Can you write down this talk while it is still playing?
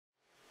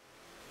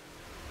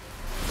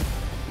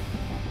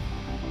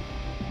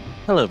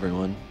Hello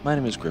everyone, my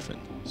name is Griffin,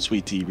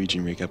 Sweet Tea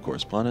Region Recap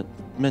Correspondent,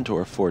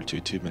 mentor for 2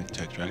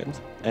 Tech Dragons,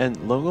 and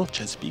local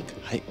Chesapeake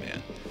Hype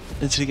Man.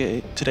 And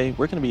today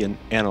we're going to be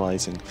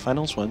analyzing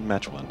Finals 1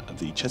 Match 1 of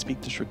the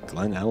Chesapeake District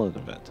Glen Allen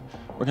event.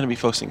 We're going to be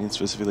focusing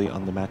specifically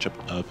on the matchup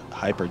of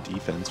Hyper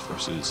Defense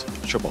versus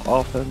Triple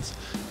Offense,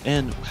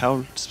 and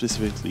how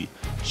specifically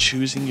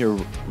choosing your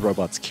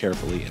robots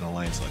carefully in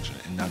alliance selection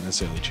and not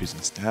necessarily choosing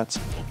stats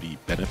will be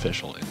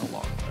beneficial in the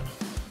long run.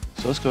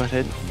 So let's go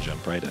ahead and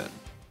jump right in.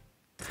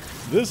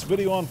 This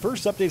video on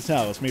First Updates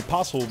Now is made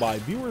possible by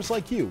viewers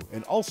like you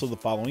and also the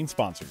following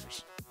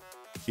sponsors.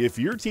 If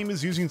your team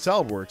is using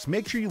SolidWorks,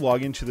 make sure you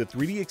log into the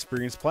 3D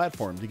Experience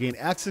platform to gain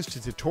access to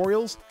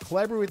tutorials,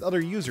 collaborate with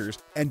other users,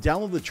 and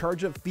download the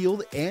Charge Up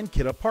Field and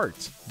Kit Up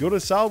parts. Go to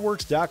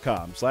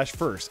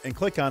solidworks.com/first and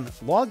click on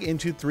Log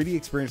into 3D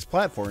Experience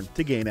platform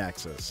to gain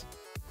access.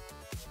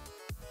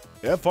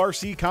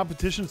 FRC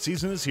competition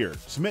season is here.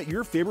 Submit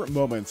your favorite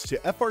moments to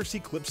FRC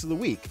Clips of the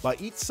Week by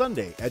each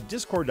Sunday at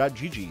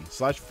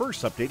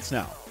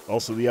discord.gg/firstupdatesnow.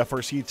 Also, the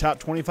FRC Top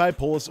 25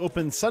 poll is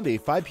open Sunday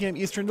 5 p.m.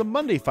 Eastern to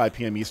Monday 5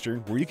 p.m.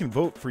 Eastern, where you can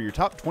vote for your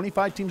top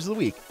 25 teams of the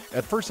week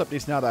at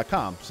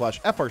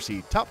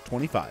firstupdatesnow.com/FRC Top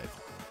 25.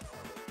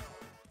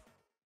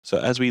 So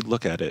as we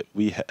look at it,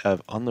 we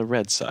have on the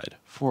red side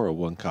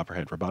 401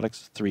 Copperhead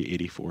Robotics,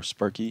 384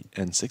 Sparky,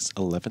 and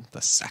 611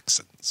 the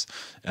Saxons.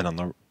 And on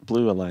the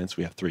blue alliance,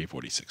 we have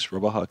 346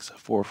 Robohawks,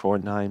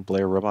 449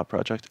 Blair Robot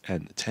Project,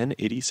 and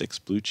 1086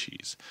 Blue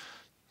Cheese.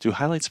 To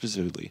highlight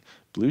specifically,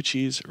 Blue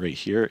Cheese right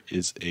here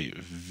is a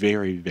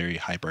very, very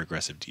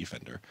hyper-aggressive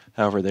defender.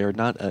 However, they are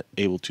not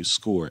able to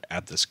score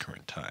at this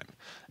current time.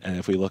 And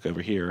if we look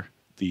over here,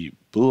 the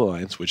Blue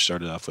Alliance, which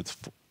started off with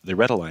the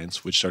Red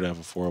Alliance, which started off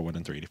with 401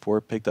 and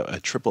 384, picked up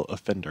a triple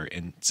offender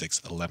in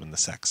 611 the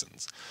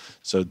Saxons.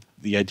 So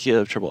the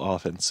idea of triple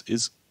offense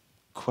is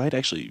quite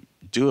actually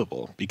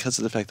doable because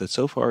of the fact that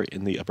so far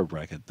in the upper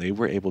bracket, they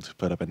were able to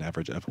put up an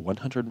average of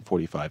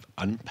 145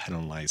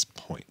 unpenalized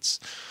points.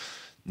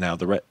 Now,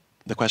 the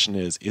question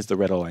is the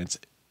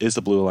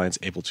Blue Alliance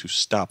able to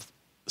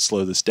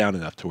slow this down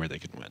enough to where they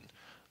can win?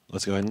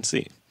 Let's go ahead and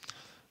see.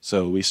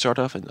 So we start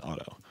off in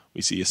auto.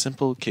 We see a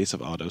simple case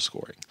of auto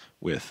scoring,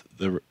 with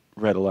the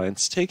Red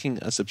Alliance taking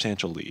a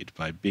substantial lead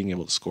by being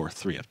able to score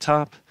 3 up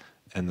top,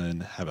 and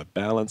then have a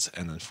balance,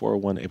 and then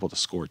 401 able to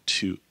score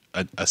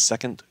a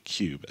second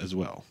cube as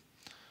well.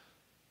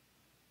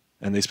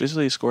 And they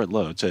specifically score it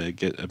low to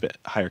get a bit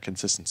higher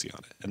consistency on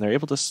it. And they're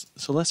able to,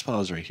 so let's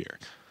pause right here.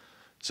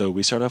 So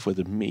we start off with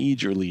a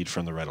major lead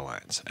from the Red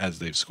Alliance, as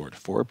they've scored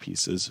 4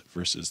 pieces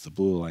versus the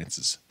Blue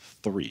Alliance's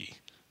 3.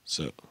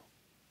 So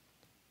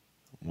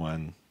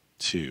 1,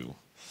 2,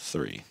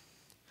 3.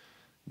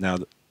 Now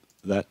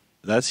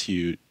that's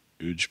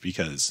huge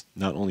because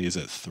not only is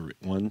it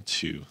 1,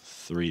 2,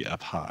 3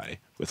 up high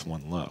with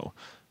 1 low,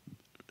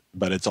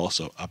 but it's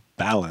also a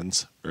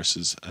balance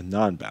versus a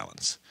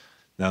non-balance.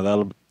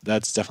 Now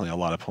that's definitely a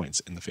lot of points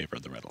in the favor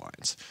of the Red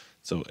Alliance.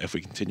 So if we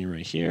continue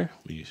right here,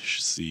 we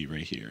see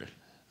right here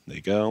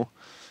they go,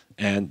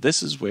 and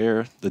this is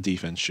where the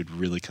defense should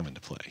really come into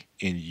play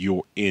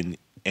in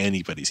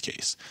anybody's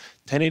case.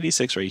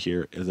 1086 right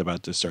here is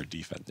about to start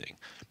defending,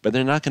 but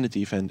they're not going to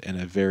defend in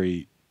a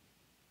very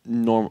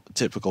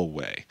typical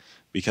way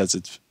because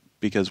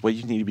what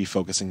you need to be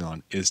focusing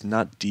on is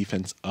not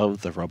defense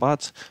of the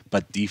robots,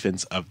 but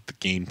defense of the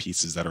game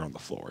pieces that are on the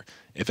floor.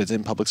 If it's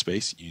in public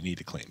space, you need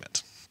to claim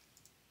it.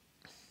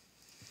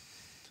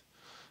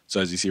 So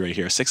as you see right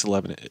here,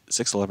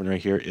 611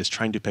 right here is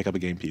trying to pick up a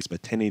game piece,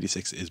 but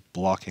 1086 is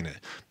blocking it,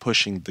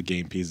 pushing the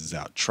game pieces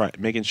out,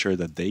 making sure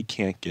that they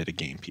can't get a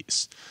game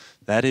piece.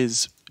 That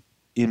is,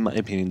 in my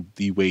opinion,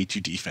 the way to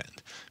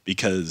defend,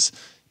 because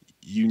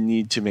you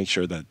need to make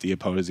sure that the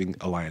opposing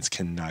alliance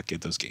cannot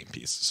get those game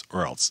pieces,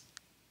 or else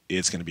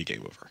it's going to be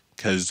game over.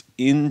 Because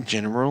in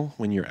general,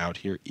 when you're out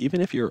here, even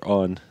if you're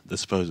on the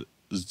supposed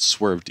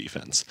swerve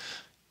defense,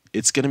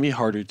 it's going to be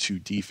harder to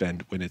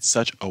defend when it's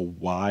such a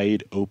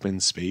wide open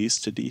space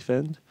to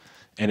defend.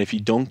 And if you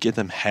don't get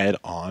them head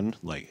on,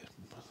 like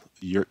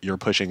you're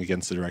pushing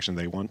against the direction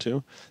they want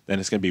to, then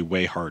it's going to be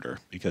way harder,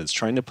 because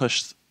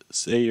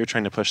say you're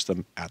trying to push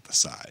them at the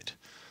side,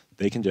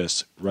 they can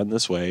just run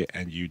this way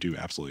and you do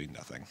absolutely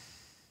nothing.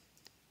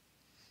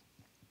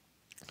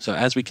 So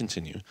as we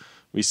continue,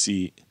 we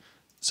see,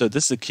 so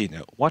this is the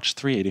keynote. Watch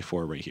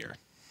 384 right here.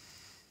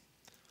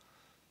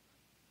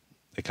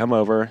 They come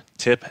over,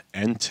 tip,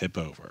 and tip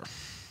over.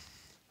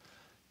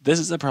 This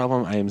is a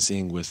problem I am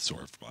seeing with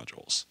swerve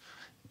modules.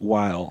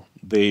 While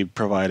they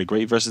provide a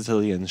great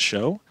versatility in the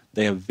show,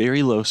 they have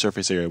very low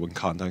surface area when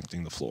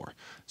contacting the floor.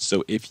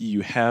 So if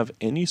you have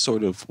any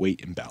sort of weight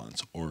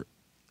imbalance or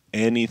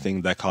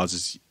anything that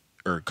causes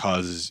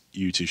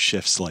you to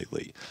shift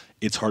slightly,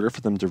 it's harder for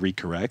them to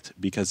recorrect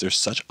because there's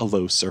such a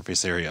low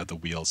surface area of the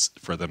wheels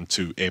for them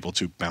to able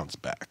to bounce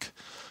back.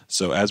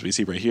 So as we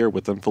see right here,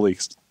 with them fully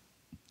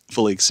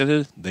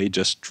extended, they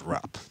just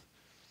drop.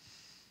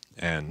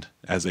 And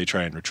as they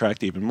try and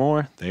retract even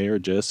more, they are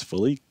just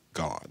fully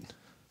gone.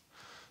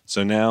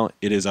 So now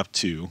it is up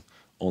to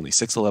only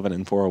 611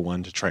 and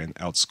 401 to try and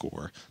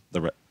outscore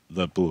the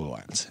the blue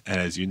lines.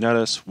 And as you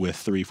notice, with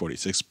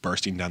 346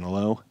 bursting down the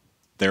low,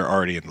 they're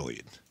already in the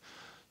lead.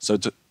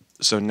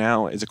 So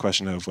now it's a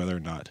question of whether or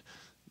not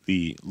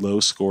the low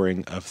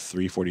scoring of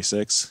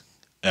 346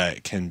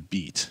 can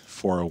beat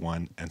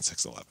 401 and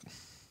 611.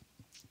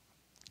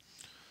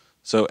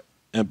 So,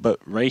 but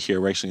right here,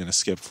 we're actually going to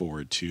skip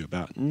forward to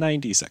about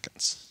 90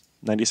 seconds.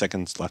 90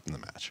 seconds left in the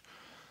match.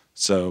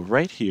 So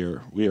right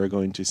here, we are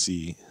going to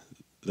see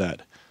that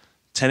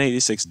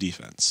 1086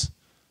 defense.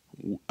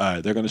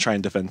 They're going to try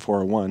and defend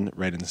 401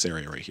 right in this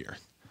area right here.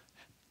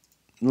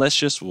 Let's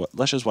just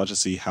watch and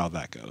see how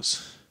that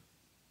goes.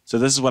 So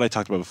this is what I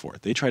talked about before.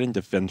 They try to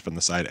defend from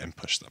the side and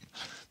push them.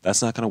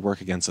 That's not going to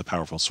work against a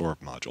powerful sword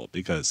module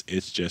because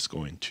it's just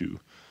going to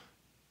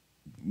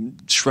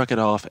shrug it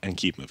off and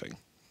keep moving.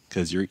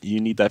 Because you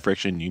need that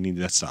friction, you need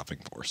that stopping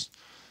force.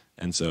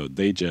 And so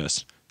they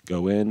just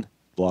go in,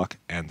 block,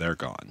 and they're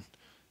gone.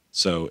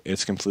 So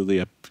it's completely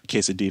a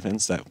case of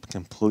defense that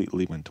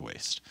completely went to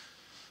waste.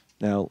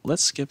 Now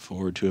let's skip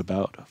forward to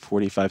about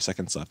 45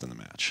 seconds left in the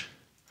match.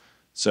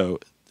 So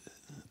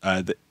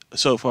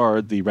so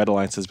far the Red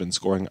Alliance has been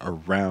scoring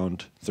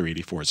around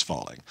 384's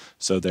falling.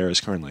 So there is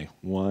currently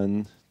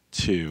 1,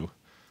 2,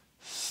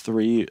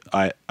 3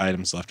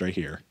 items left right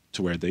here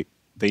to where they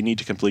need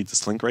to complete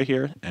this link right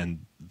here,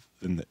 and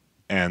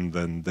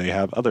then they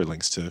have other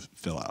links to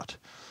fill out.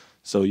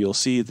 So you'll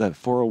see that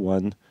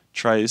 401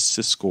 tries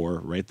to score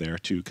right there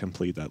to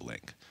complete that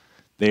link.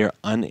 They are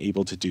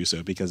unable to do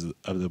so because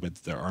of the way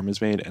that their arm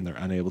is made, and they're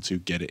unable to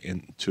get it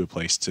into a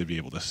place to be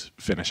able to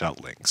finish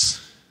out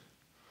links.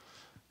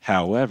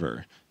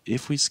 However,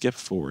 if we skip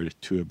forward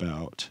to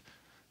about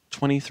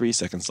 23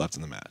 seconds left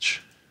in the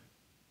match,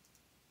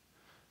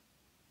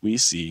 we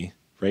see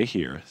right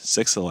here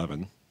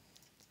 611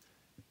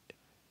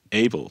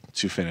 able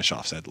to finish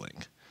off said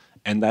link.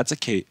 And that's a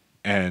case,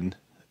 and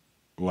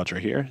watch right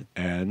here,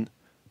 and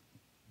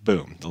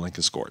boom, the link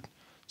is scored.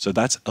 So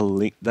that's a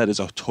link, that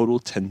is a total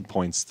 10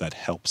 points that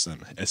helps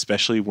them,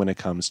 especially when it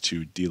comes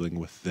to dealing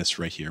with this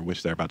right here,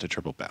 which they're about to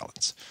triple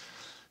balance.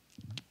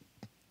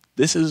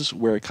 This is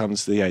where it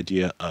comes to the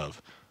idea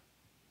of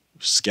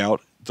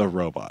scout the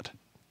robot.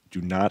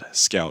 Do not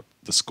scout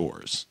the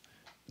scores.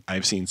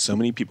 I've seen so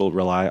many people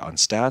rely on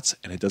stats,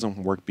 and it doesn't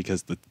work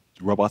because the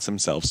robots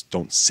themselves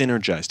don't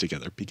synergize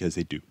together because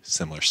they do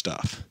similar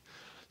stuff.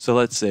 So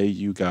let's say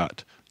you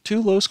got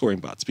 2 low scoring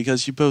bots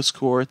because you both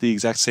score the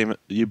exact same,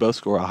 you both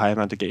score a high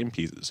amount of game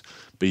pieces,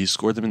 but you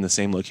score them in the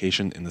same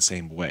location in the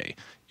same way.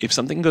 If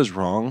something goes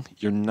wrong,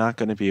 you're not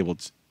going to be able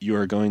to, you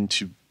are going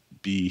to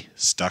be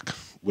stuck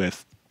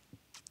with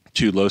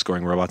 2 low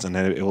scoring robots and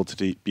not able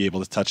to be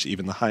able to touch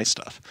even the high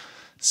stuff.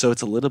 So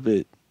it's a little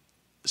bit,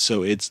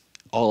 so it's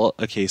all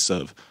a case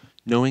of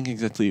knowing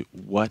exactly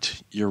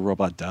what your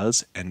robot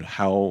does and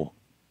how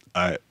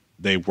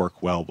they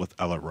work well with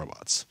other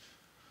robots.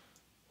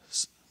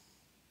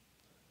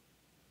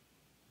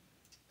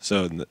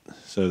 So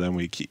then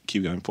we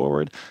keep going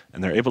forward,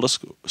 and they're able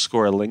to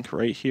score a link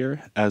right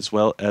here, as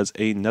well as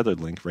another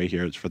link right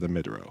here for the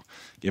mid row,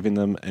 giving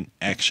them an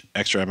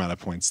extra amount of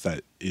points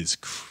that is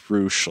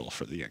crucial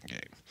for the end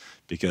game.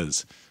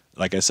 Because,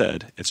 like I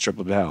said, it's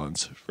triple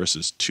balance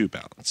versus 2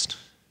 balanced.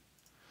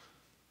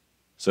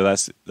 So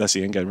that's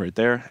the end game right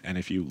there. And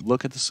if you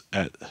look at this,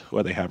 at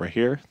what they have right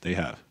here, they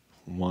have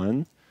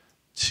 1,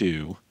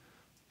 2,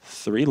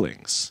 3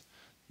 links,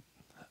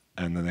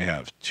 and then they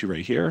have 2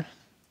 right here,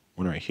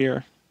 1 right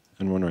here,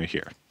 and 1 right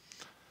here.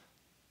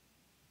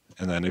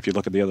 And then if you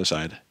look at the other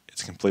side,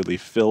 it's completely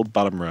filled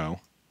bottom row,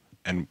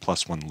 and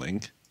plus 1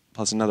 link,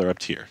 plus another up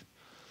tier.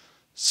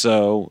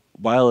 So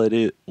while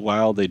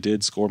they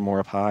did score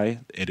more up high,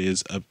 it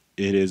is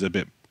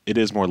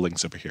more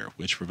links over here,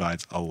 which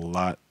provides a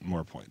lot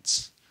more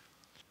points.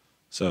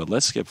 So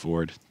let's skip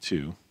forward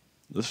to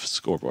the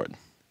scoreboard.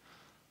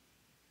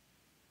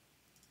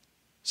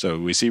 So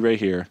we see right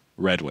here,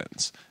 red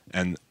wins,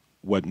 and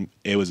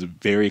it was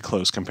very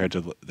close compared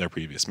to their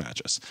previous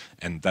matches,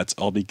 and that's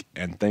all.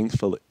 Thanks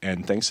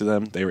to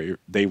them,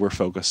 they were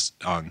focused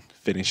on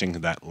finishing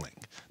that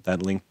link.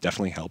 That link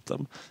definitely helped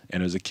them,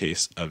 and it was a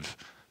case of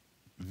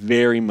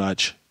very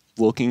much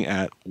looking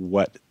at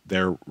what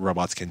their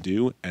robots can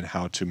do and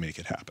how to make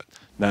it happen.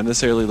 Not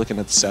necessarily looking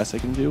at the stats they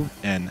can do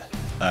and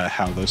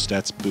how those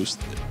stats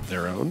boost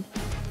their own.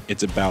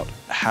 It's about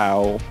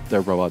how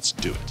their robots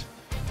do it.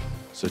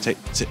 So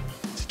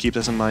keep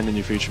this in mind in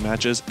your future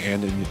matches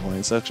and in your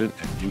line section,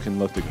 and you can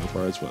look to go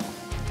far as well.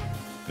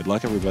 Good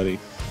luck, everybody.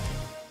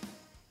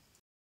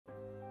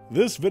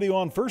 This video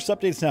on First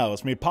Updates Now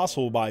is made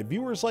possible by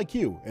viewers like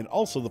you and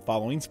also the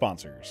following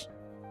sponsors.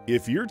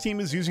 If your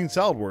team is using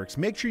SolidWorks,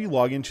 make sure you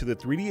log into the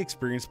 3D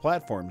Experience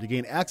platform to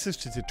gain access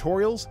to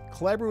tutorials,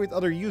 collaborate with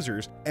other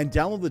users, and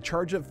download the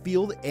Charge Up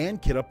field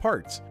and kit up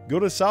parts. Go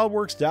to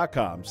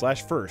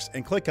solidworks.com/first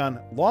and click on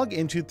Log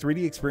into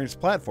 3D Experience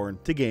platform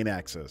to gain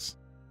access.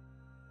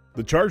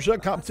 The Charged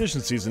Up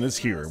competition season is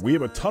here. We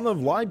have a ton of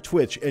live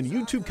Twitch and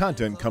YouTube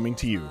content coming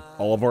to you.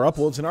 All of our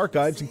uploads and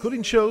archives,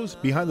 including shows,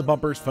 behind the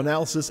bumpers,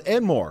 FUNalysis,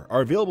 and more,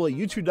 are available at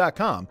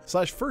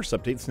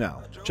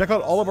youtube.com/firstupdatesnow. Check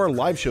out all of our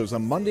live shows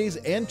on Mondays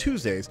and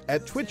Tuesdays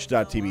at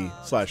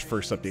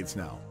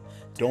twitch.tv/firstupdatesnow.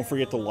 Don't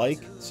forget to like,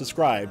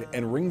 subscribe,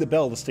 and ring the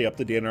bell to stay up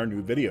to date on our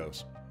new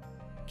videos.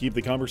 Keep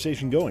the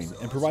conversation going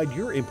and provide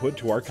your input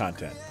to our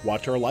content.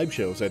 Watch our live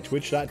shows at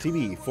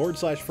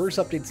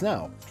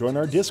twitch.tv/firstupdatesnow. Join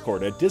our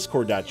Discord at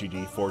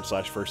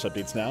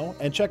discord.gg/firstupdatesnow,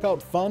 and check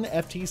out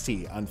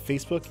FUNFTC on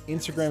Facebook,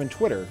 Instagram, and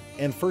Twitter,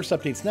 and First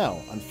Updates Now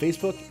on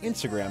Facebook,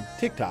 Instagram,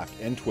 TikTok,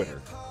 and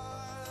Twitter.